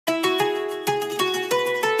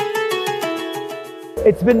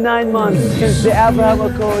It's been 9 months since the Abraham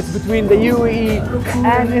Accords between the UAE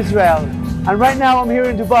and Israel. And right now I'm here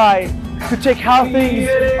in Dubai to check how things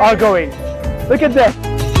are going. Look at this.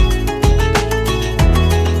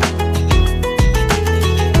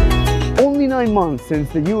 Only 9 months since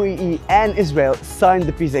the UAE and Israel signed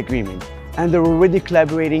the peace agreement, and they're already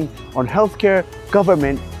collaborating on healthcare,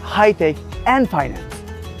 government, high-tech, and finance.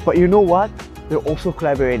 But you know what? They're also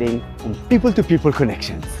collaborating on people-to-people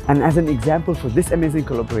connections. And as an example for this amazing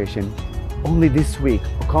collaboration, only this week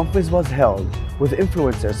a conference was held with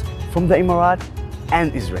influencers from the Emirates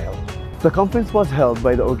and Israel. The conference was held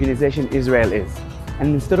by the organization Israel Is,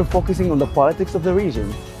 and instead of focusing on the politics of the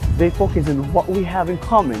region, they focus on what we have in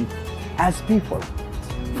common as people.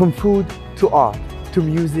 From food to art, to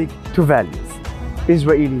music, to values.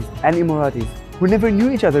 Israelis and Emiratis who never knew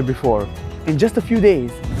each other before, in just a few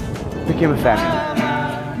days, became a family.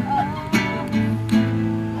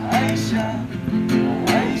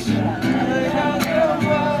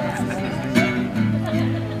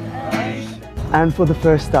 And for the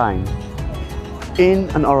first time, in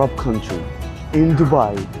an Arab country, in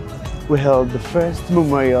Dubai, we held the first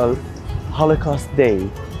memorial Holocaust Day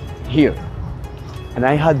here. And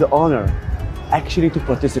I had the honor actually to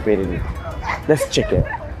participate in it. Let's check it.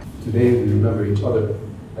 Today we remember each other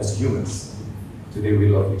as humans. Today we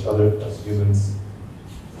love each other as humans.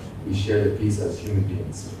 We share the peace as human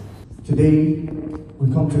beings. Today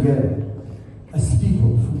we come together as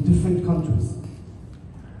people from different countries,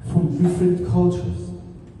 from different cultures.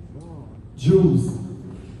 Jews,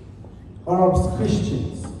 Arabs,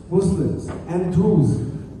 Christians, Muslims, and Druze.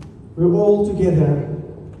 We're all together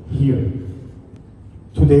here.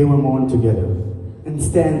 Today we mourn together and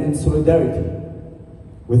stand in solidarity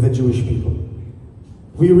with the Jewish people.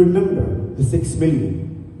 We remember the 6 million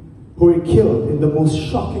who were killed in the most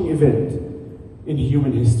shocking event in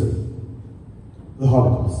human history, the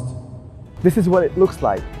Holocaust. This is what it looks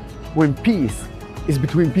like when peace is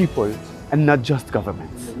between people and not just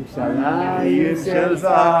governments.